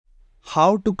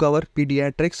How to cover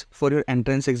pediatrics for your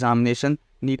entrance examination,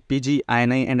 NEET PG,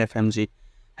 INI and FMG.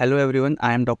 Hello everyone,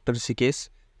 I am Dr. Rishikesh.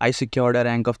 I secured a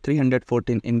rank of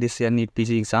 314 in this year NEET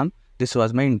PG exam. This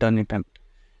was my intern attempt.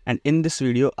 And in this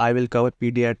video, I will cover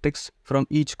pediatrics from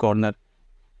each corner.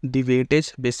 The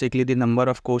weightage, basically the number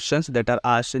of questions that are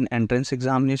asked in entrance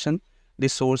examination, the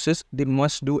sources, the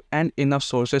must do and enough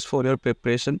sources for your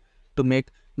preparation to make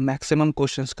maximum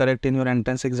questions correct in your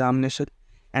entrance examination,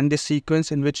 and the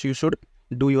sequence in which you should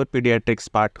do your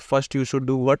pediatrics part. First you should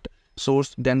do what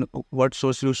source, then what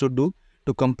source you should do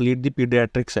to complete the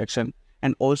pediatric section,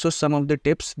 and also some of the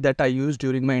tips that I used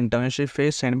during my internship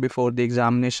phase and before the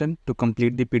examination to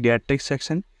complete the pediatric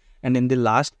section. And in the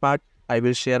last part, I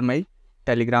will share my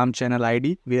Telegram channel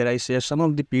ID where I share some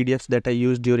of the PDFs that I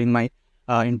used during my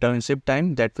internship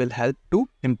time that will help to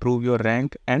improve your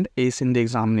rank and ace in the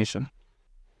examination.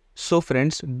 So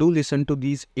friends, do listen to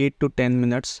these 8 to 10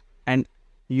 minutes and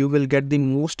you will get the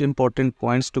most important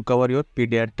points to cover your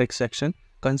pediatric section.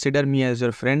 Consider me as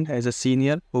your friend, as a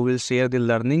senior who will share the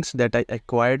learnings that I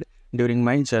acquired during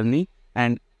my journey.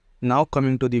 And now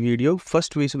coming to the video,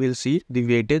 first we will see the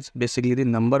weightage, basically the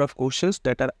number of questions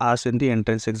that are asked in the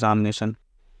entrance examination.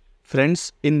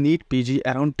 Friends, in NEET PG,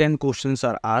 around 10 questions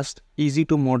are asked, easy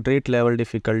to moderate level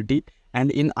difficulty, and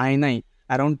in INI,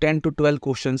 around 10 to 12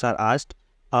 questions are asked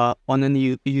on an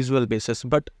usual basis.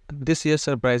 But this year,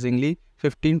 surprisingly,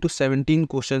 15 to 17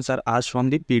 questions are asked from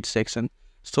the PED section.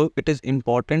 So it is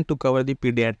important to cover the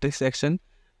pediatric section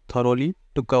thoroughly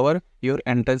to cover your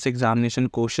entrance examination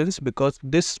questions, because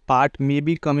this part may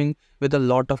be coming with a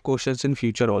lot of questions in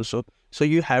future also. So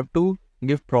you have to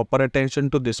give proper attention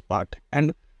to this part.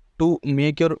 And to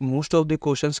make your most of the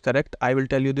questions correct, I will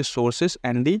tell you the sources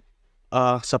and the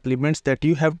supplements that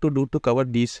you have to do to cover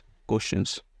these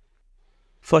questions.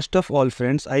 First of all,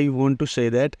 friends, I want to say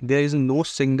that there is no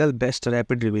single best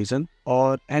rapid revision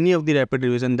or any of the rapid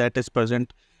revision that is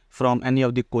present from any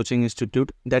of the coaching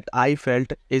institute that I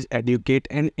felt is adequate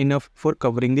and enough for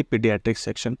covering the pediatric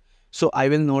section. So I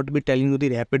will not be telling you the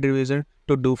rapid revision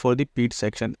to do for the PED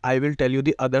section. I will tell you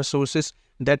the other sources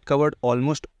that covered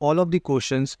almost all of the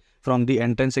questions from the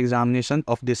entrance examination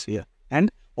of this year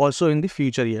and also in the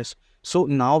future years. So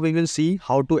now we will see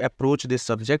how to approach this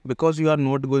subject, because you are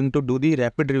not going to do the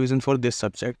rapid revision for this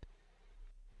subject.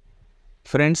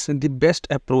 Friends, the best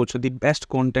approach, the best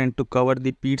content to cover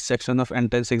the PED section of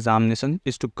entrance examination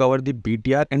is to cover the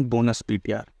BTR and bonus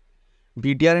BTR.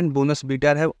 BTR and bonus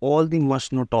BTR have all the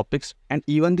must-know topics, and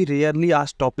even the rarely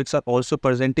asked topics are also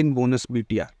present in bonus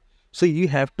BTR. So you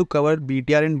have to cover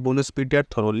BTR and bonus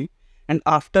BTR thoroughly, and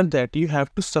after that you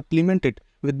have to supplement it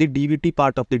with the DVT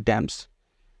part of the DAMS.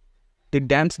 The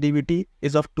DAMS DVT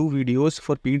is of 2 videos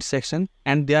for PED section,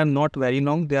 and they are not very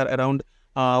long. They are around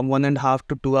 1.5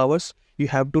 to 2 hours. You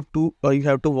have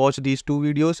to watch these 2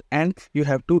 videos, and you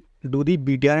have to do the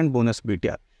BTR and bonus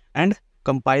BTR and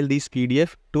compile these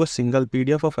PDF to a single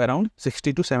PDF of around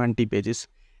 60 to 70 pages.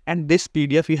 And this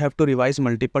PDF you have to revise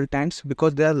multiple times,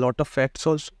 because there are a lot of facts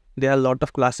also, there are a lot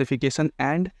of classification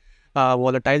and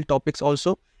volatile topics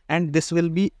also. And this will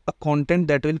be a content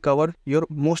that will cover your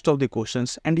most of the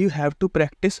questions, and you have to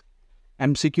practice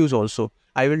MCQs also.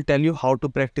 I will tell you how to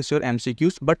practice your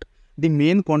MCQs, but the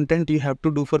main content you have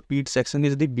to do for PED section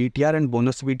is the BTR and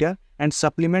bonus BTR, and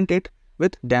supplement it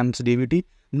with DAMS DVT.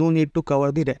 No need to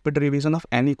cover the rapid revision of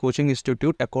any coaching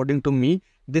institute. According to me,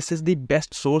 this is the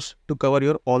best source to cover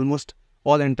your almost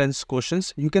all entrance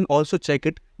questions. You can also check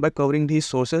it by covering these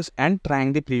sources and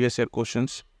trying the previous year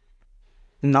questions.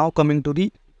 Now coming to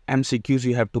the MCQs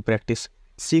you have to practice.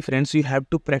 See friends, you have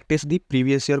to practice the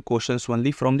previous year questions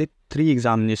only from the 3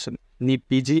 examinations, NEET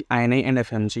PG, INI and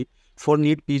FMG. For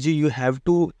NEET PG, you have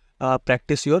to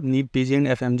practice your NEET PG and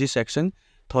FMG section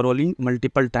thoroughly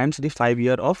multiple times, the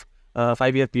 5-year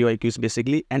PYQs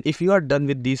basically. And if you are done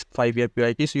with these 5-year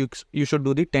PYQs, you should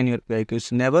do the 10-year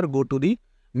PYQs. Never go to the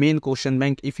main question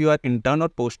bank. If you are intern or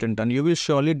post-intern, you will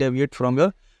surely deviate from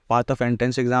your path of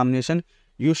entrance examination.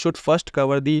 You should first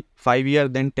cover the 5-year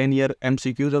then 10-year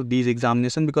MCQs of these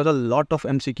examinations, because a lot of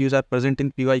MCQs are present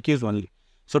in PYQs only.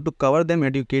 So to cover them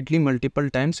adequately multiple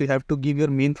times, you have to give your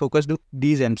main focus to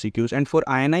these MCQs. And for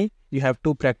INI, you have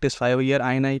to practice 5-year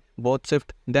INI, both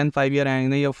shift, then 5-year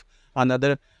INI of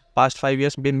another past 5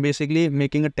 years, basically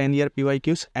making a 10-year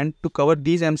PYQs. And to cover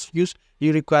these MCQs,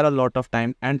 you require a lot of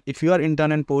time. And if you are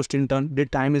intern and post-intern, the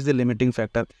time is the limiting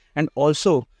factor. And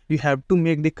also, you have to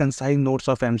make the concise notes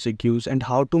of MCQs and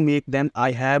how to make them.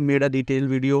 I have made a detailed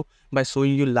video by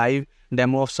showing you live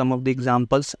demo of some of the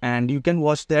examples, and you can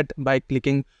watch that by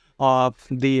clicking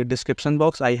the description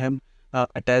box. I have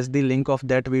attached the link of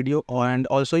that video, and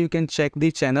also you can check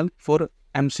the channel for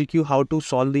MCQ, how to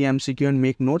solve the MCQ and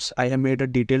make notes, I have made a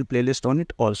detailed playlist on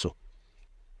it also.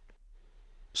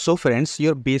 So friends,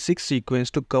 your basic sequence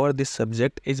to cover this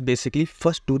subject is basically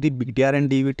first do the BTR and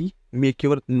DVT, make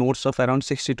your notes of around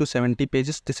 60 to 70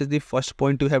 pages. This is the first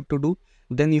point you have to do.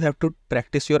 Then you have to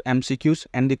practice your MCQs,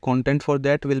 and the content for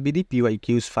that will be the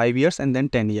PYQs, 5 years and then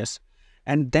 10 years.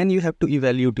 And then you have to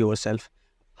evaluate yourself.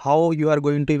 How you are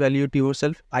going to evaluate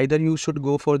yourself? Either you should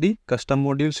go for the custom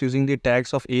modules using the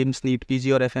tags of AIMS, NEET,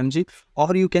 PG or FMG,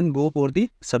 or you can go for the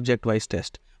subject-wise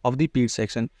test of the PED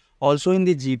section. Also in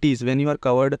the GTs, when you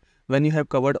have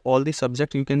covered all the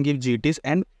subjects, you can give GTs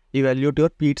and evaluate your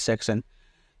PED section.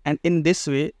 And in this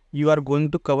way, you are going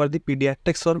to cover the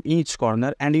pediatrics from each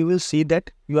corner, and you will see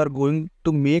that you are going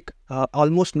to make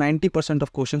almost 90%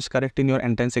 of questions correct in your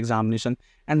entrance examination.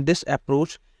 And this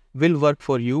approach will work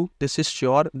for you. This is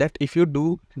sure that if you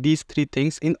do these 3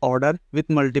 things in order with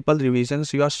multiple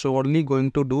revisions, you are surely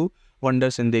going to do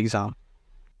wonders in the exam.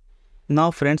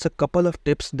 Now friends, a couple of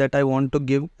tips that I want to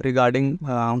give regarding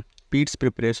PEDS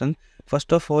preparation.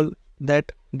 First of all,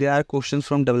 that there are questions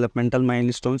from developmental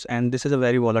milestones, and this is a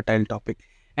very volatile topic.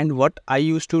 And what I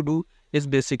used to do is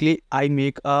basically I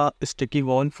make a sticky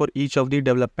wall for each of the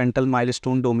developmental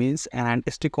milestone domains and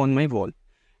stick on my wall.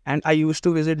 And I used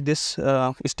to visit this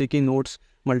sticky notes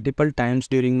multiple times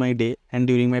during my day and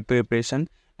during my preparation.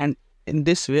 And in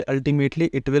this way, ultimately,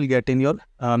 it will get in your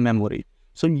memory.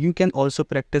 So you can also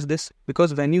practice this,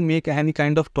 because when you make any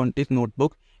kind of 20th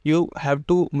notebook, you have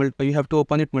to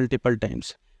open it multiple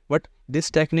times. But this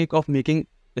technique of making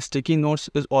sticky notes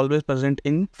is always present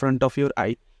in front of your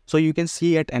eye, so you can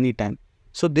see at any time.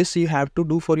 So this you have to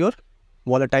do for your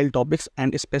volatile topics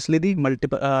and especially the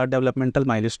multiple developmental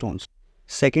milestones.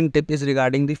 Second tip is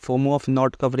regarding the FOMO of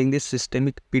not covering the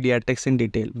systemic pediatrics in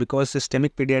detail, because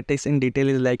systemic pediatrics in detail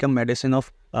is like a medicine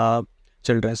of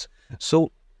children's.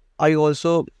 So I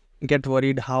also get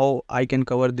worried how I can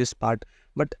cover this part,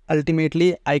 but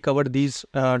ultimately I cover these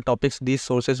topics, these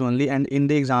sources only, and in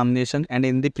the examination and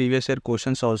in the previous year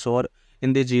questions also, or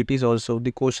in the GTs also,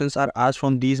 the questions are asked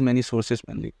from these many sources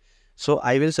only. So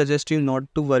I will suggest you not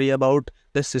to worry about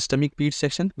the systemic PED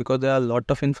section, because there are a lot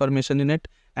of information in it,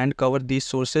 and cover these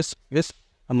sources with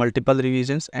multiple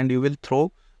revisions, and you will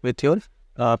throw with your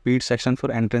PED section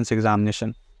for entrance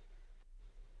examination.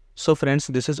 So friends,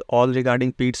 this is all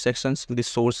regarding PED sections, the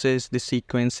sources, the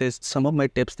sequences, some of my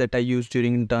tips that I used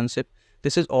during internship.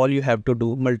 This is all you have to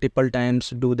do multiple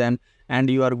times, do them, and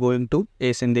you are going to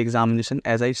ace in the examination,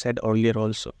 as I said earlier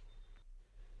also.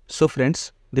 So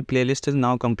friends, the playlist is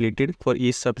now completed. For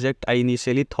each subject, I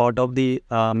initially thought of the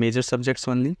major subjects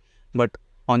only, but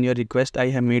on your request, I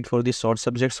have made for the short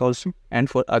subjects also and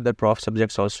for other prof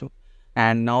subjects also.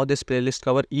 And now this playlist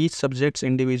covers each subjects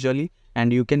individually,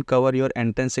 and you can cover your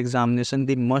entrance examination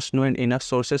the must know and enough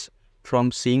sources from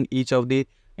seeing each of the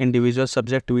individual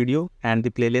subject video. And the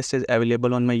playlist is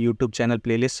available on my YouTube channel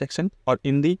playlist section, or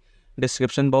in the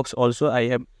description box also I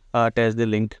have attached the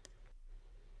link.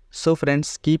 So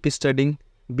friends, keep studying,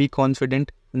 be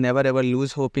confident, never ever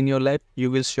lose hope in your life.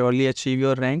 You will surely achieve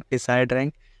your rank, desired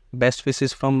rank. Best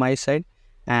wishes from my side.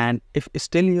 And if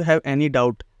still you have any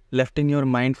doubt left in your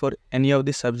mind for any of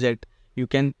the subject, you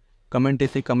can comment in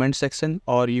the comment section,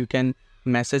 or you can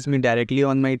message me directly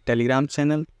on my Telegram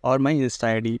channel or my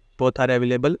Insta ID. Both are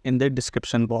available in the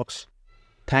description box.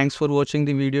 Thanks for watching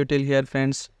the video till here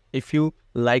friends. If you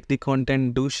like the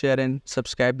content, do share and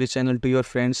subscribe the channel to your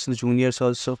friends, juniors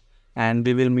also. And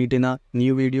we will meet in a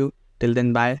new video. Till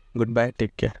then, bye, goodbye,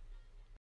 take care.